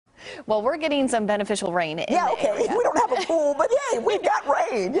Well, we're getting some beneficial rain in Yeah, the okay. area. We don't have a pool, but hey, we've got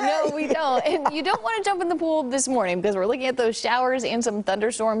rain. Yay. No, we don't. And you don't want to jump in the pool this morning because we're looking at those showers and some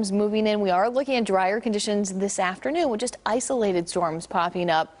thunderstorms moving in. We are looking at drier conditions this afternoon with just isolated storms popping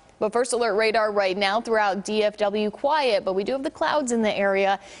up. But first alert radar right now throughout DFW quiet, but we do have the clouds in the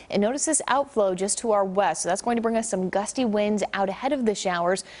area, and notice this outflow just to our west. So that's going to bring us some gusty winds out ahead of the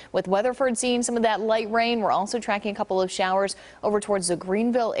showers. With Weatherford seeing some of that light rain, we're also tracking a couple of showers over towards the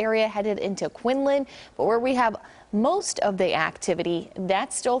Greenville area headed into Quinlan. But where we have most of the activity,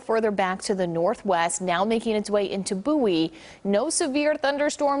 that's still further back to the northwest, now making its way into Bowie. No severe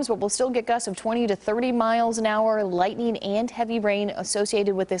thunderstorms, but we'll still get gusts of 20 to 30 miles an hour, lightning and heavy rain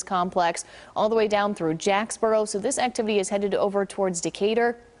associated with this complex all the way down through Jacksboro. So this activity is headed over towards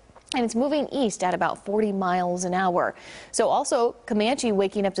Decatur, and it's moving east at about 40 miles an hour. So also Comanche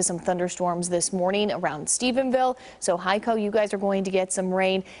waking up to some thunderstorms this morning around Stephenville. So Hico, you guys are going to get some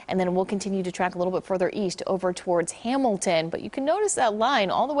rain, and then we'll continue to track a little bit further east over towards Hamilton. But you can notice that line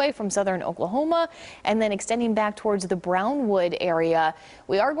all the way from southern Oklahoma and then extending back towards the Brownwood area.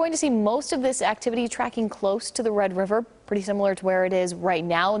 We are going to see most of this activity tracking close to the Red River, pretty similar to where it is right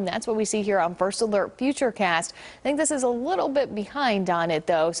now, and that's what we see here on First Alert Futurecast. I think this is a little bit behind on it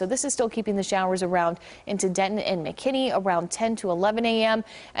though, so this is still keeping the showers around into Denton and McKinney around 10 to 11 a.m.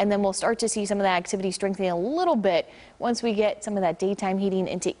 and then we'll start to see some of that activity strengthening a little bit once we get some of that daytime heating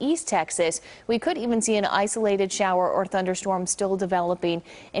into East Texas. We could even see an isolated shower or thunderstorm still developing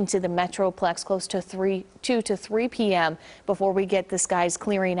into the Metroplex close to 2 to 3 p.m. before we get the skies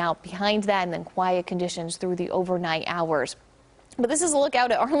clearing out behind that, and then quiet conditions through the overnight hours. But this is a look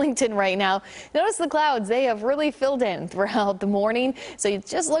out at Arlington right now. Notice the clouds, they have really filled in throughout the morning. So it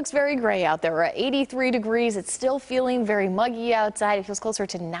just looks very gray out there. We're at 83 degrees. It's still feeling very muggy outside. It feels closer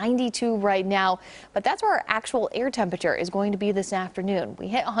to 92 right now. But that's where our actual air temperature is going to be this afternoon. We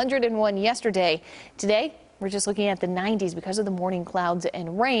hit 101 yesterday. Today, we're just looking at the 90s because of the morning clouds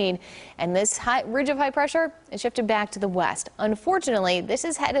and rain. And this ridge of high pressure is shifted back to the west. Unfortunately, this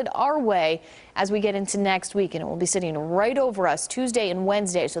is headed our way as we get into next week, and it will be sitting right over us Tuesday and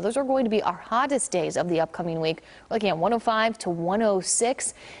Wednesday. So those are going to be our hottest days of the upcoming week. We're looking at 105 to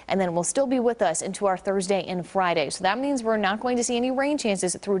 106, and then we'll still be with us into our Thursday and Friday. So that means we're not going to see any rain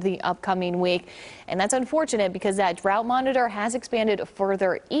chances through the upcoming week. And that's unfortunate because that drought monitor has expanded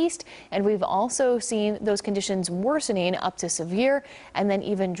further east, and we've also seen those conditions worsening up to severe and then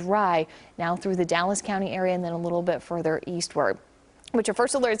even dry now through the Dallas County area and then a little bit further eastward. With your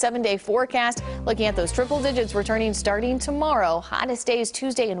First Alert 7-day forecast, looking at those triple digits returning starting tomorrow. Hottest days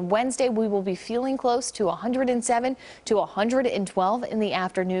Tuesday and Wednesday. We will be feeling close to 107 to 112 in the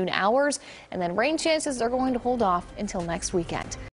afternoon hours. And then rain chances are going to hold off until next weekend.